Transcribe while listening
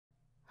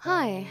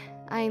Hi,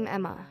 I'm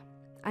Emma.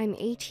 I'm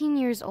 18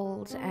 years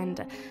old,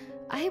 and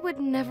I would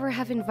never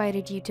have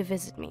invited you to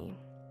visit me.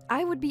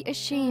 I would be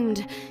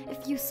ashamed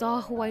if you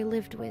saw who I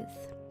lived with.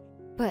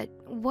 But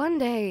one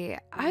day,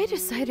 I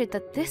decided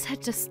that this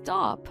had to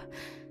stop.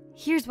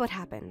 Here's what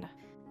happened.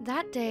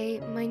 That day,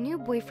 my new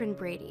boyfriend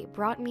Brady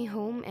brought me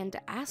home and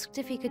asked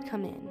if he could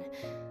come in.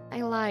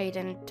 I lied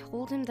and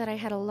told him that I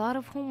had a lot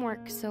of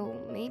homework, so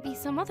maybe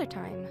some other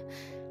time.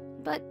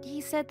 But he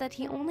said that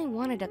he only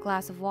wanted a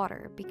glass of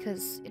water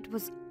because it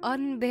was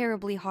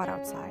unbearably hot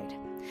outside.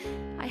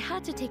 I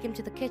had to take him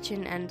to the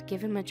kitchen and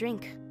give him a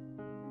drink.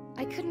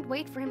 I couldn't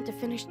wait for him to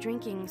finish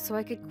drinking so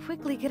I could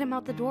quickly get him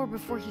out the door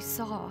before he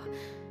saw.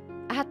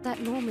 At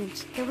that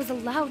moment, there was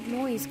a loud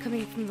noise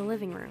coming from the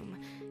living room.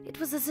 It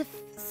was as if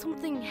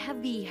something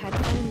heavy had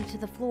fallen to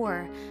the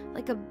floor,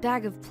 like a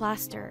bag of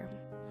plaster.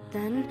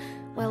 Then,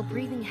 while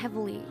breathing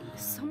heavily,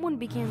 someone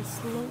began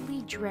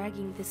slowly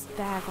dragging this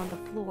bag on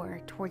the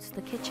floor towards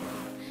the kitchen.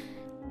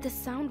 The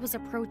sound was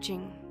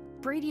approaching.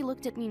 Brady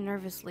looked at me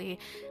nervously,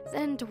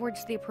 then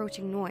towards the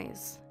approaching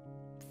noise.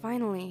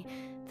 Finally,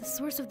 the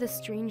source of this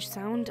strange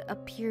sound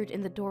appeared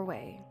in the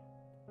doorway.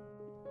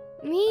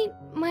 Meet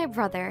my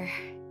brother,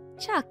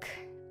 Chuck.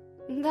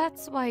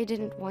 That's why I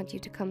didn't want you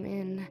to come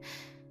in.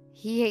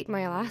 He ate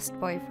my last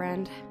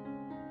boyfriend.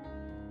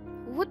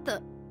 What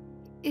the...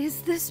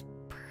 is this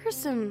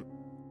person?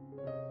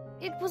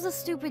 It was a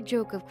stupid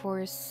joke, of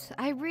course.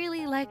 I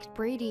really liked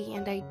Brady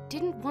and I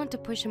didn't want to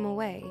push him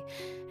away.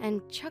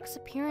 And Chuck's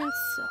appearance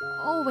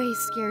always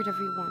scared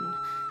everyone.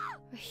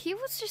 He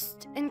was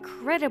just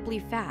incredibly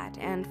fat,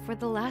 and for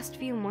the last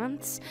few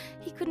months,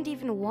 he couldn't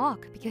even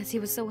walk because he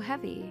was so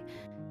heavy.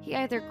 He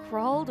either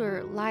crawled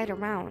or lied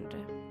around.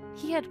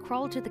 He had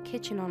crawled to the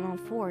kitchen on all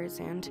fours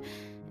and,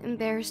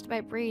 embarrassed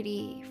by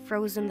Brady,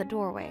 froze in the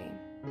doorway.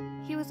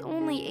 He was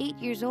only 8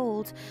 years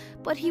old,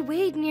 but he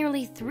weighed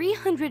nearly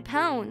 300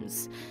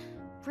 pounds.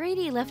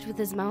 Brady left with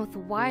his mouth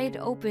wide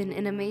open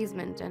in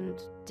amazement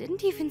and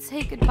didn't even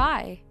say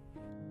goodbye.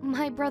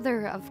 My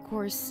brother, of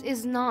course,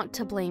 is not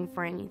to blame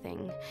for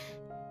anything.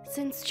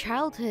 Since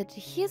childhood,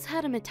 he has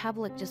had a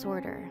metabolic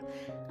disorder.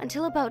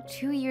 Until about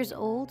 2 years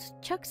old,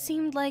 Chuck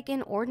seemed like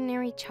an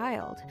ordinary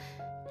child,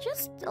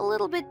 just a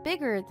little bit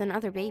bigger than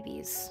other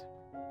babies.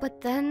 But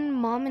then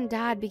Mom and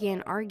Dad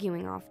began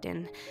arguing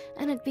often,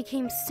 and it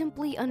became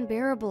simply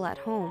unbearable at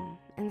home,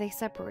 and they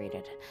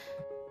separated.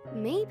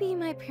 Maybe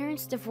my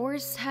parents'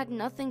 divorce had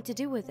nothing to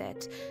do with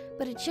it,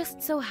 but it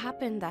just so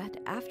happened that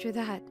after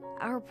that,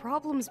 our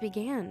problems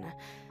began.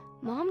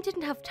 Mom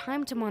didn't have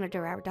time to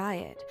monitor our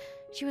diet.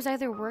 She was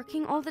either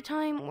working all the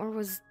time or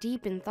was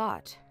deep in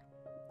thought.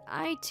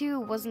 I,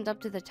 too, wasn't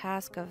up to the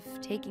task of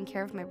taking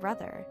care of my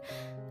brother.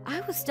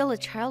 I was still a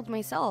child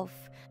myself.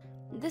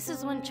 This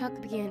is when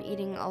Chuck began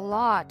eating a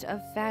lot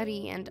of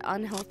fatty and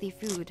unhealthy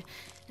food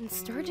and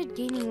started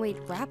gaining weight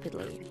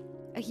rapidly.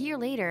 A year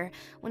later,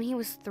 when he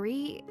was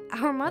 3,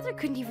 our mother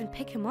couldn't even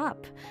pick him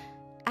up.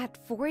 At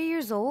 4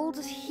 years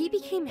old, he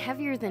became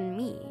heavier than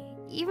me,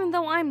 even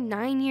though I'm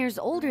 9 years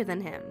older than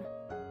him.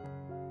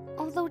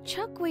 Although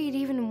Chuck weighed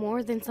even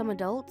more than some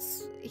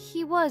adults,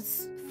 he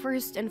was,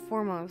 first and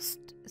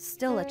foremost,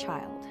 still a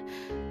child.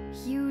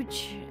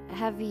 Huge,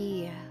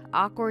 heavy,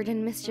 awkward,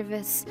 and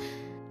mischievous.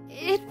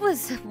 It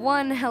was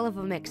one hell of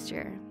a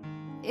mixture.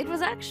 It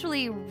was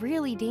actually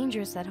really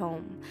dangerous at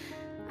home.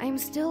 I'm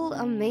still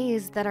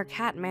amazed that our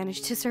cat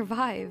managed to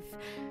survive.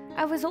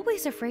 I was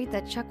always afraid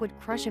that Chuck would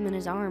crush him in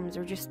his arms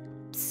or just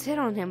sit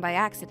on him by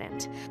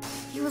accident.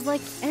 He was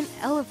like an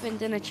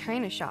elephant in a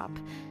china shop.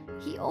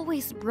 He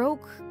always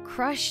broke,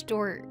 crushed,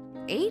 or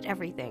ate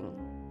everything.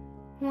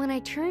 When I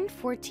turned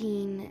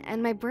 14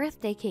 and my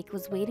birthday cake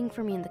was waiting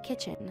for me in the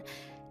kitchen,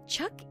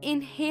 Chuck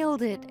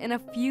inhaled it in a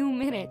few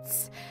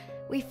minutes.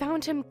 We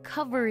found him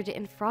covered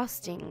in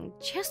frosting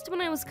just when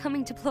I was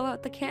coming to blow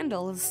out the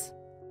candles.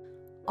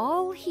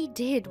 All he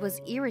did was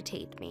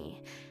irritate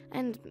me,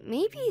 and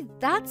maybe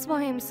that's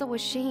why I'm so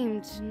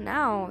ashamed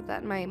now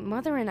that my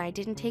mother and I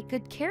didn't take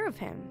good care of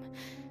him.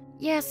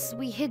 Yes,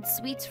 we hid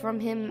sweets from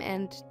him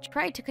and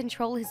tried to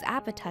control his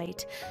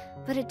appetite,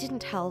 but it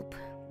didn't help.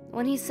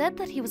 When he said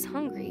that he was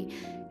hungry,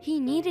 he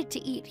needed to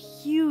eat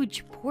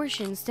huge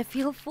portions to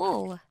feel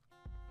full.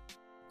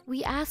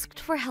 We asked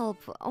for help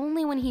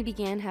only when he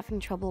began having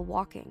trouble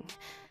walking.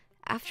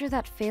 After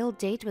that failed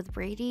date with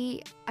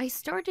Brady, I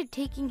started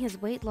taking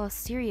his weight loss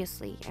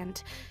seriously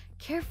and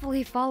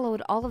carefully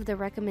followed all of the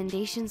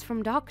recommendations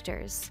from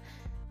doctors.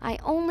 I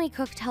only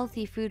cooked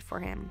healthy food for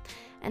him,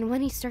 and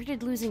when he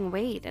started losing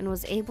weight and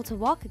was able to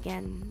walk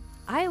again,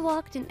 I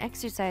walked and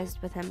exercised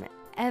with him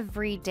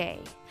every day.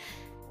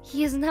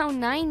 He is now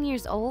 9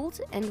 years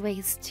old and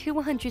weighs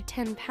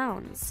 210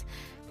 pounds.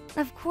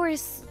 Of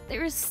course,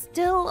 there is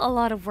still a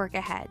lot of work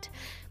ahead,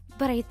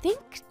 but I think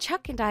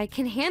Chuck and I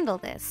can handle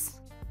this.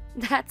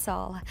 That's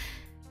all.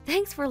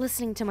 Thanks for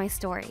listening to my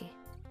story.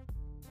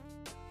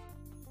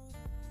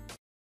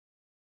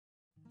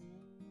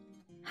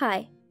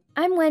 Hi,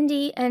 I'm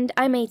Wendy and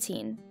I'm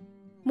 18.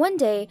 One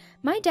day,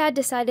 my dad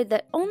decided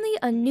that only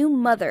a new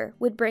mother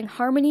would bring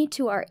harmony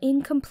to our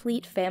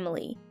incomplete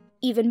family.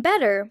 even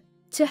better,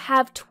 to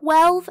have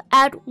 12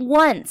 at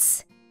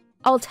once.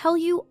 I'll tell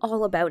you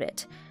all about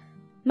it.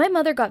 My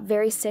mother got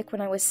very sick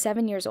when I was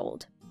 7 years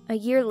old. A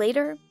year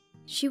later,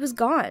 she was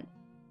gone.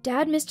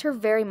 Dad missed her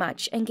very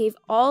much and gave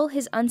all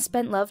his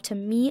unspent love to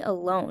me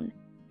alone.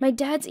 My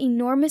dad's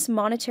enormous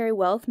monetary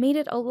wealth made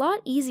it a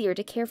lot easier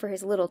to care for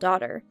his little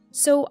daughter.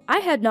 So I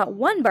had not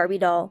one Barbie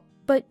doll,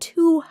 but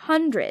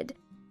 200.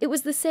 It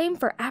was the same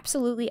for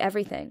absolutely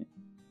everything.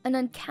 An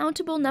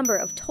uncountable number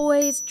of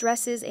toys,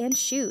 dresses, and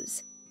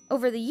shoes.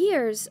 Over the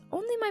years,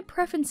 only my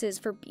preferences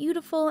for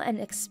beautiful and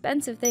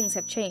expensive things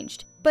have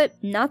changed, but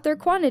not their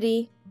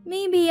quantity.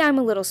 Maybe I'm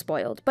a little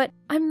spoiled, but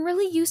I'm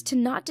really used to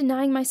not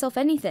denying myself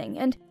anything,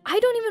 and I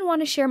don't even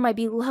want to share my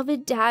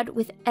beloved dad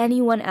with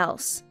anyone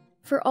else.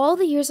 For all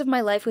the years of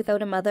my life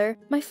without a mother,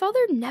 my father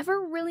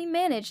never really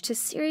managed to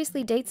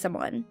seriously date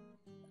someone.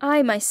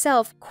 I,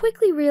 myself,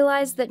 quickly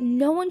realized that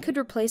no one could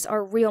replace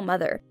our real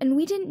mother, and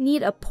we didn't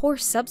need a poor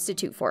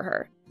substitute for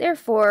her.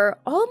 Therefore,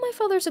 all of my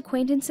father's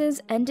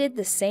acquaintances ended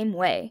the same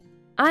way.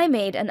 I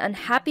made an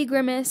unhappy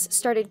grimace,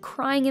 started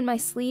crying in my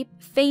sleep,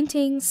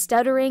 fainting,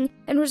 stuttering,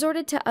 and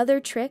resorted to other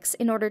tricks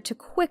in order to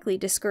quickly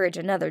discourage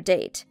another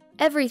date.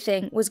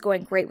 Everything was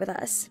going great with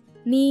us.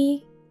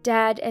 Me,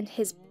 Dad, and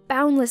his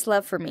boundless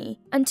love for me,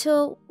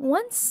 until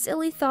one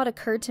silly thought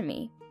occurred to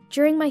me.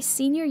 During my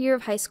senior year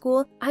of high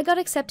school, I got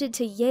accepted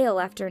to Yale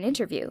after an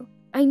interview.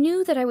 I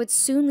knew that I would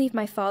soon leave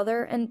my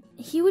father, and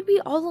he would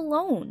be all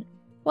alone.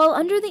 While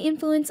under the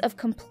influence of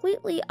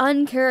completely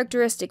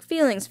uncharacteristic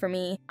feelings for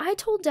me, I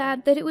told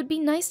Dad that it would be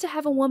nice to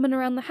have a woman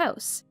around the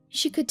house.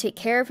 She could take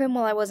care of him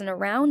while I wasn't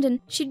around, and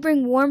she'd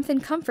bring warmth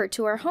and comfort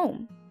to our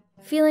home.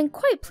 Feeling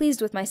quite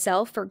pleased with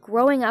myself for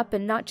growing up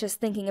and not just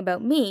thinking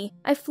about me,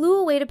 I flew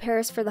away to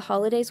Paris for the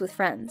holidays with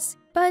friends.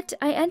 But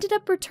I ended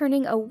up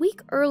returning a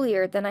week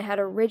earlier than I had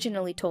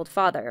originally told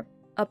Father.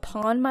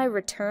 Upon my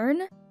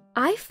return,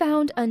 I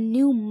found a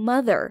new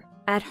mother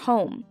at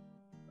home.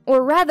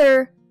 Or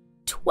rather,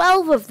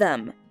 12 of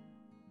them.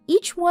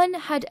 Each one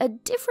had a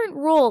different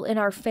role in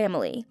our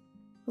family.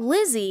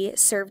 Lizzie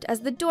served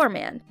as the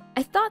doorman.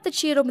 I thought that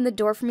she had opened the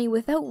door for me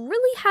without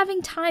really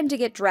having time to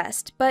get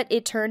dressed, but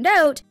it turned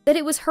out that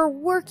it was her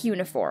work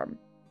uniform.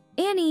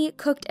 Annie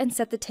cooked and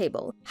set the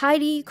table.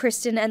 Heidi,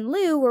 Kristen, and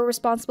Lou were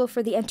responsible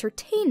for the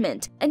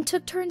entertainment and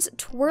took turns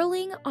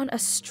twirling on a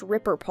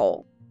stripper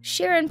pole.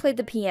 Sharon played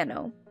the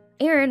piano.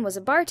 Erin was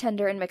a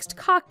bartender and mixed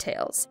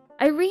cocktails.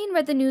 Irene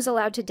read the news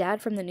aloud to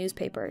Dad from the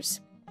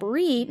newspapers.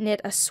 Bree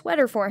knit a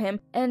sweater for him,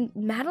 and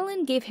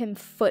Madeline gave him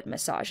foot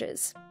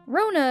massages.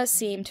 Rona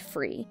seemed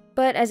free,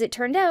 but as it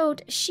turned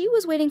out, she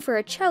was waiting for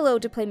a cello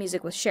to play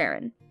music with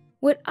Sharon.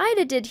 What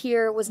Ida did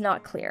here was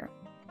not clear.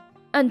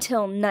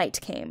 Until night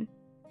came.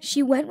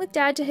 She went with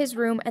Dad to his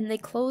room and they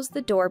closed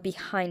the door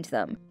behind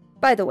them.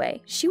 By the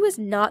way, she was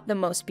not the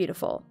most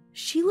beautiful.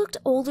 She looked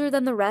older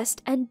than the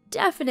rest and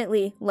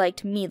definitely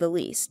liked me the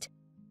least.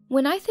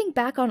 When I think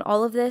back on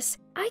all of this,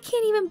 I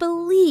can't even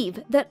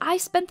believe that I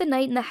spent the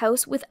night in the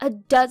house with a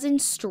dozen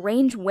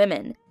strange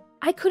women.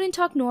 I couldn't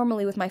talk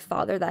normally with my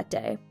father that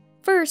day.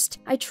 First,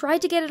 I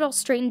tried to get it all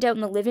straightened out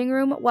in the living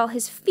room while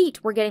his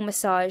feet were getting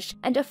massaged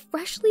and a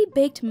freshly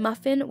baked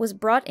muffin was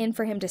brought in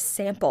for him to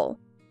sample.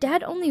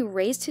 Dad only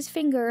raised his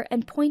finger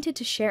and pointed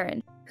to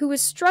Sharon, who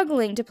was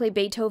struggling to play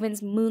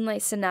Beethoven's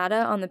Moonlight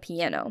Sonata on the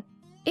piano.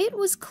 It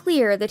was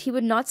clear that he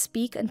would not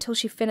speak until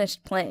she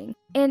finished playing,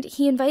 and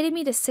he invited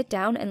me to sit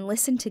down and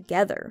listen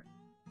together.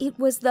 It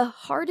was the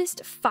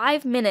hardest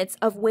 5 minutes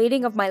of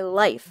waiting of my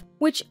life,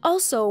 which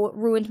also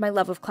ruined my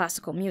love of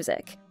classical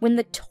music. When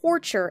the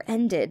torture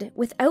ended,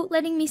 without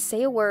letting me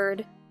say a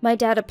word, my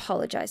dad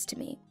apologized to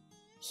me.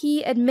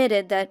 He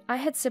admitted that I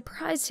had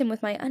surprised him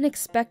with my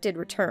unexpected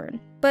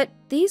return, but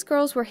these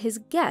girls were his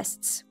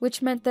guests,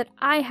 which meant that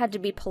I had to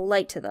be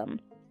polite to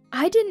them.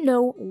 I didn't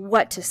know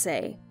what to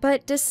say,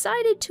 but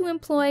decided to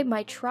employ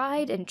my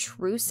tried and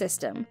true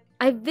system.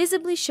 I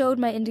visibly showed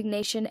my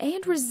indignation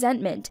and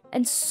resentment,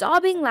 and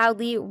sobbing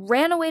loudly,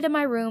 ran away to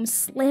my room,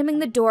 slamming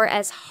the door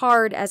as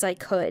hard as I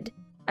could.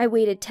 I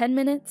waited 10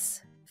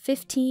 minutes,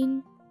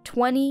 15,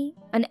 20,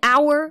 an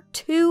hour,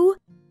 2,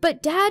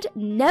 but Dad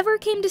never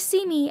came to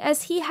see me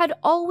as he had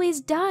always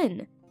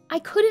done. I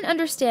couldn't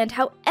understand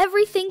how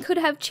everything could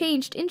have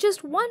changed in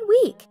just 1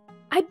 week.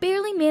 I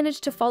barely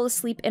managed to fall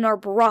asleep in our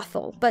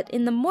brothel, but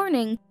in the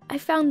morning, I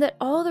found that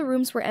all the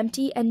rooms were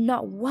empty and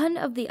not one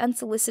of the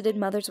unsolicited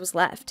mothers was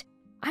left.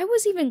 I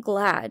was even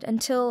glad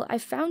until I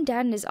found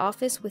Dad in his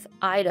office with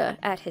Ida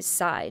at his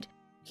side.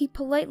 He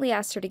politely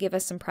asked her to give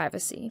us some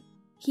privacy.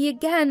 He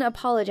again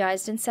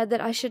apologized and said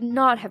that I should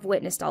not have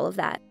witnessed all of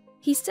that.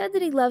 He said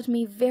that he loved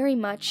me very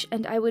much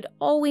and I would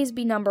always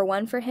be number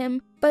one for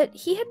him, but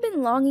he had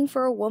been longing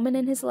for a woman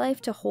in his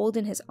life to hold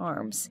in his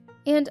arms.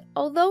 And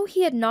although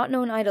he had not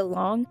known Ida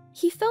long,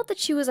 he felt that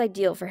she was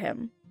ideal for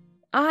him.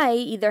 I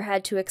either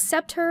had to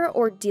accept her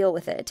or deal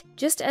with it,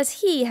 just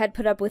as he had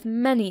put up with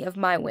many of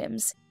my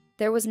whims.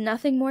 There was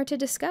nothing more to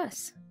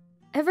discuss.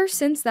 Ever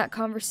since that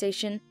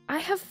conversation, I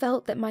have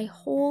felt that my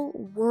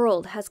whole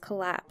world has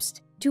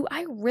collapsed. Do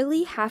I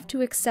really have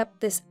to accept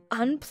this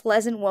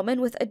unpleasant woman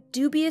with a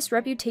dubious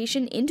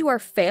reputation into our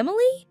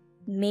family?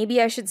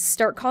 Maybe I should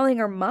start calling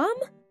her Mom?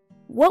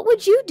 What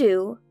would you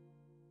do?